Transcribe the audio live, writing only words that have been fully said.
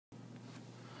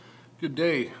Good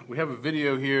day. We have a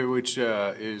video here which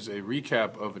is a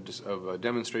recap of a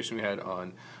demonstration we had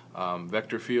on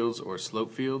vector fields, or slope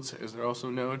fields as they're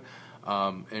also known.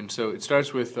 And so it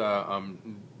starts with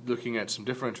looking at some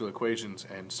differential equations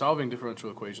and solving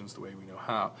differential equations the way we know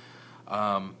how.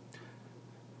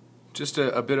 Just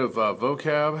a bit of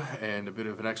vocab and a bit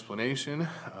of an explanation.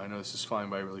 I know this is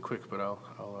flying by really quick, but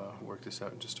I'll work this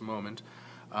out in just a moment.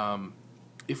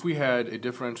 If we had a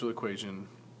differential equation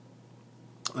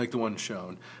like the one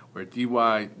shown, where dy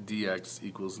dx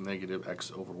equals negative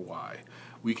x over y,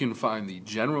 we can find the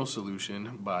general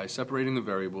solution by separating the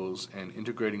variables and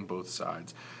integrating both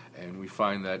sides. And we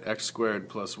find that x squared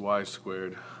plus y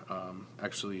squared,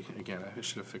 actually, again, I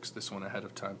should have fixed this one ahead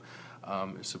of time,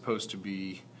 is supposed to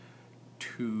be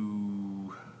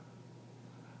 1/2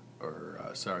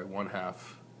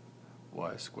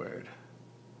 y squared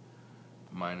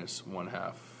minus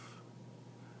 1/2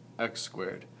 x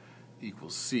squared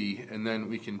equals c, and then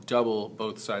we can double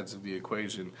both sides of the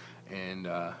equation, and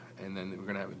then we're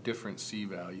going to have a different c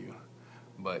value,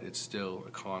 but it's still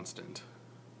a constant.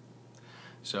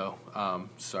 So,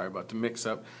 sorry about the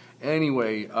mix-up.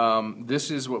 Anyway,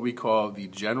 this is what we call the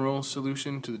general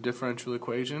solution to the differential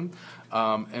equation.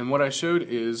 And what I showed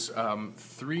is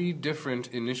 3 different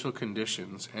initial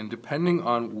conditions, and depending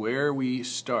on where we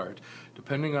start,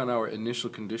 depending on our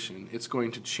initial condition, it's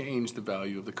going to change the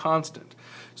value of the constant.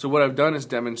 So what I've done is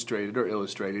demonstrated or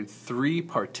illustrated 3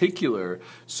 particular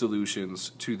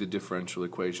solutions to the differential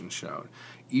equation shown.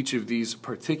 Each of these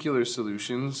particular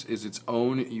solutions is its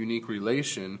own unique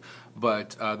relation,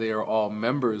 but they are all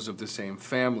members of the same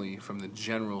family from the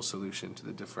general solution to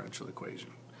the differential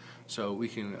equation. So we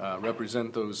can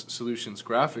represent those solutions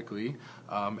graphically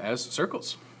as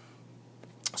circles.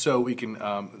 So we can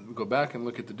go back and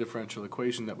look at the differential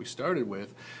equation that we started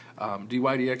with. Dy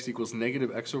dx equals negative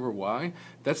x over y.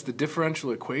 That's the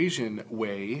differential equation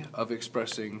way of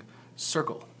expressing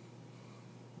circle.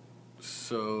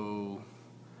 So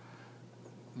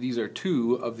these are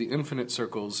 2 of the infinite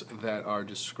circles that are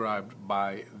described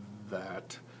by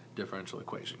that differential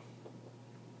equation.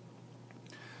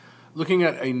 Looking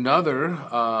at another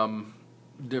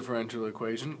differential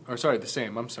equation, or sorry,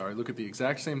 look at the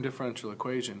exact same differential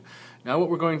equation. Now what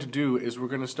we're going to do is we're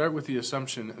going to start with the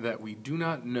assumption that we do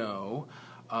not know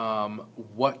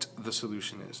what the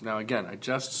solution is. Now again, I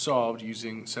just solved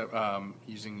using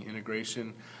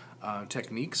integration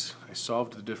techniques. I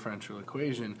solved the differential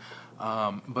equation,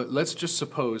 but let's just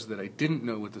suppose that I didn't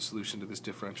know what the solution to this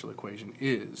differential equation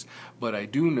is, but I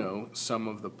do know some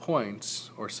of the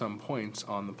points, or some points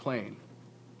on the plane.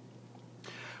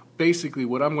 Basically,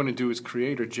 what I'm going to do is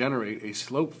create or generate a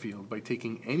slope field by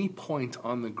taking any point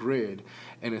on the grid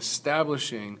and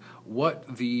establishing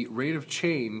what the rate of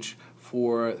change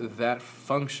for that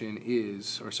function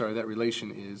is, or sorry, that relation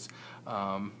is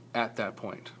at that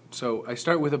point. So I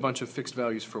start with a bunch of fixed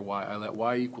values for y. I let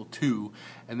y equal 2,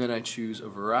 and then I choose a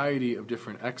variety of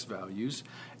different x values,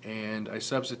 and I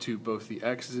substitute both the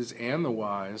x's and the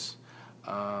y's.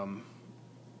 Hold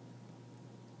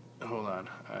on,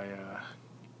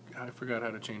 I forgot how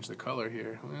to change the color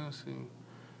here. Let's see.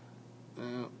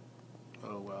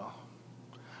 Oh well.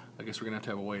 I guess we're gonna have to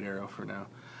have a white arrow for now.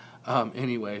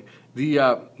 Anyway,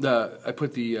 I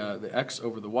put the x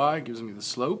over the y gives me the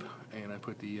slope, and I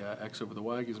put the x over the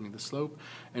y gives me the slope.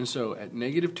 And so at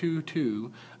negative 2,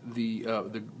 2,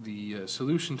 the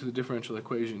solution to the differential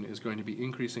equation is going to be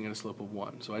increasing at a slope of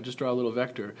 1. So I just draw a little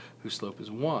vector whose slope is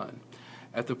 1.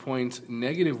 At the point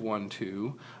negative 1,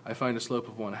 2, I find a slope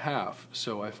of 1/2.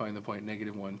 So I find the point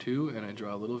negative 1, 2, and I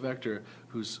draw a little vector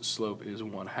whose slope is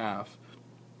 1/2.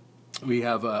 We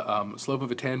have a slope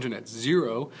of a tangent at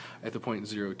 0 at the point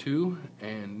 0, 2,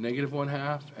 and negative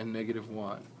 1/2 and negative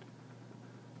 1.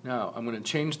 Now I'm going to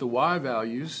change the y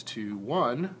values to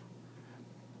 1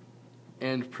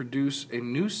 and produce a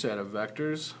new set of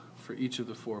vectors for each of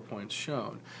the 4 points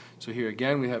shown. So here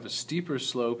again we have a steeper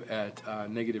slope at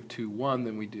negative 2, 1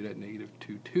 than we did at negative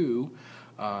 2, 2,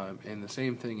 and the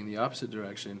same thing in the opposite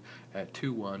direction at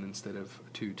 2, 1 instead of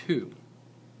 2, 2.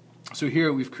 So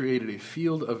here we've created a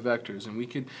field of vectors, and we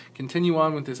could continue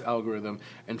on with this algorithm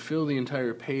and fill the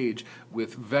entire page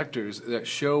with vectors that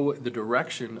show the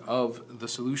direction of the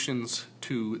solutions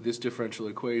to this differential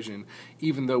equation,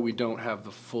 even though we don't have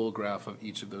the full graph of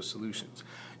each of those solutions.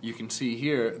 You can see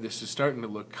here this is starting to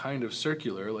look kind of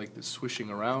circular, like this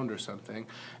swishing around or something,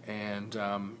 and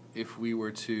if we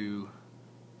were to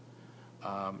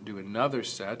do another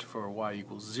set for y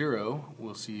equals 0,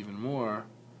 we'll see even more.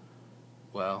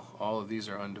 Well, all of these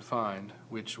are undefined,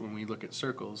 which when we look at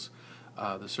circles,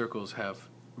 the circles have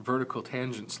vertical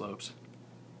tangent slopes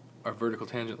are vertical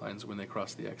tangent lines when they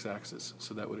cross the x-axis.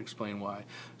 So that would explain why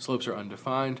slopes are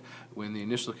undefined when the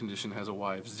initial condition has a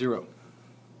y of 0.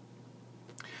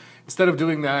 Instead of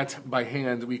doing that by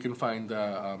hand, we can find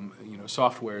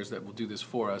softwares that will do this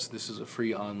for us. This is a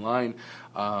free online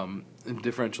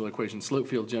differential equation slope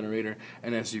field generator,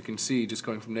 and as you can see, just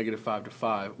going from -5 to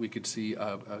 5, we could see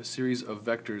a series of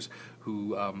vectors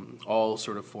who all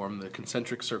sort of form the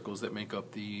concentric circles that make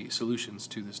up the solutions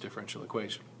to this differential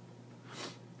equation.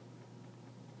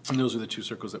 And those are the two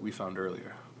circles that we found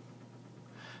earlier.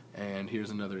 And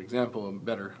here's another example, a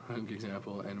better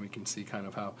example, and we can see kind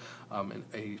of how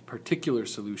a particular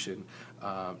solution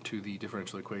to the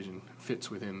differential equation fits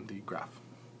within the graph.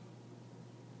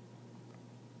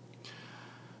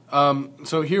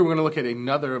 So here we're going to look at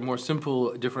another more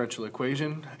simple differential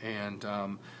equation, and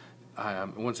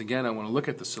once again I want to look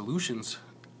at the solutions.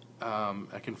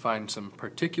 I can find some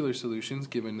particular solutions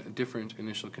given different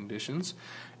initial conditions,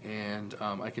 and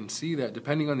I can see that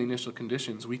depending on the initial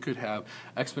conditions we could have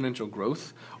exponential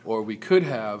growth, or we could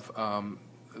have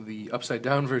the upside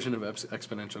down version of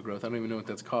exponential growth. I don't even know what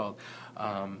that's called,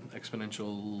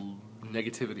 exponential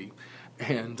negativity.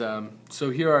 And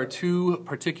so here are two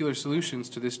particular solutions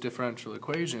to this differential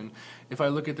equation. If I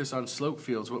look at this on slope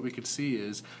fields, what we could see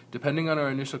is, depending on our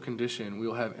initial condition, we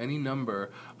will have any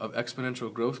number of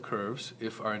exponential growth curves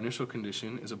if our initial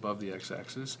condition is above the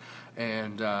x-axis,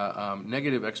 and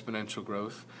negative exponential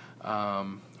growth,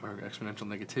 or exponential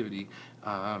negativity,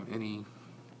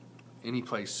 any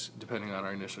place depending on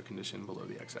our initial condition below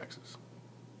the x-axis.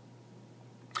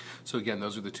 So again,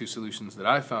 those are the two solutions that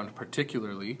I found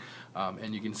particularly,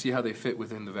 and you can see how they fit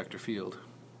within the vector field.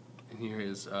 And here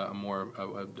is a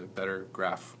better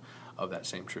graph of that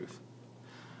same truth.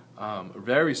 A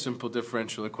very simple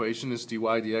differential equation is dy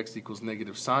dx equals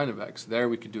negative sine of x. There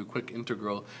we could do a quick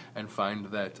integral and find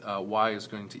that y is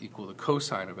going to equal the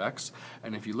cosine of x.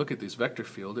 And if you look at this vector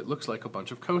field, it looks like a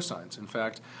bunch of cosines. In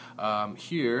fact,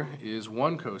 here is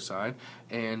one cosine,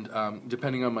 and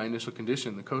depending on my initial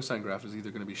condition, the cosine graph is either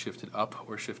going to be shifted up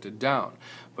or shifted down.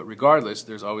 But regardless,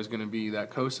 there's always going to be that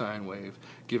cosine wave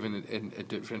given a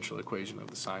differential equation of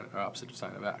the sine or opposite of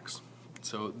sine of x.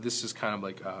 So this is kind of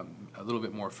like a little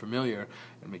bit more familiar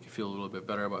and make you feel a little bit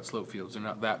better about slope fields. They're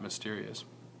not that mysterious.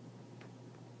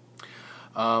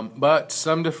 But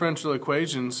some differential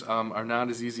equations are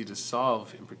not as easy to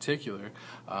solve. In particular,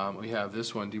 we have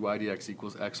this one, dy dx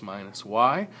equals x minus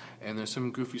y, and there's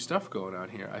some goofy stuff going on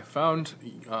here. I found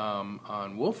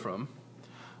on Wolfram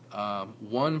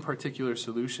one particular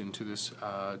solution to this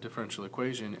differential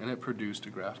equation, and it produced a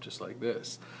graph just like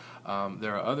this.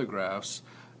 There are other graphs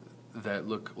that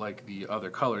look like the other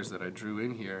colors that I drew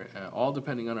in here. All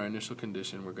depending on our initial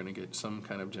condition, we're going to get some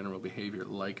kind of general behavior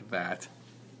like that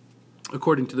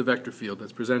according to the vector field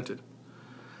that's presented.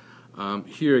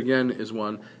 Here again is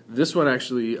one. This one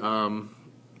actually,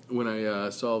 when I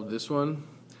solved this one,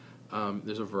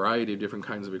 there's a variety of different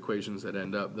kinds of equations that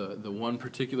end up. The one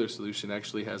particular solution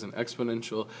actually has an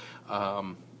exponential,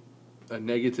 a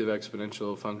negative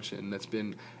exponential function that's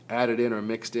been added in or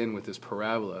mixed in with this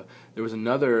parabola. There was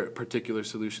another particular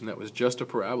solution that was just a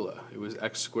parabola. It was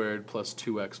x squared plus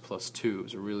 2x plus 2. It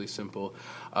was a really simple.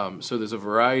 So there's a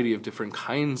variety of different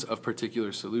kinds of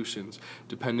particular solutions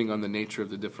depending on the nature of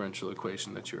the differential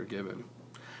equation that you're given.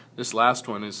 This last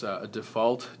one is a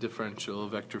default differential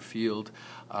vector field.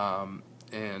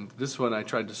 And this one I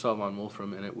tried to solve on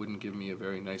Wolfram, and it wouldn't give me a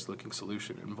very nice looking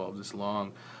solution. It involved this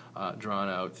long drawn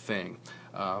out thing.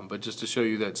 But just to show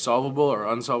you that solvable or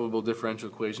unsolvable differential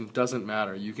equation doesn't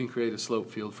matter. You can create a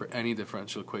slope field for any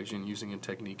differential equation using a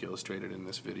technique illustrated in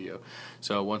this video.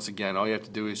 So once again, all you have to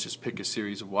do is just pick a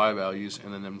series of y values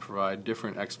and then provide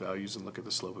different x values and look at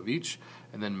the slope of each,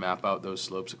 and then map out those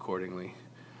slopes accordingly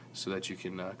so that you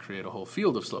can create a whole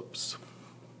field of slopes,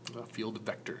 a field of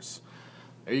vectors.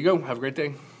 There you go. Have a great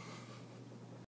day.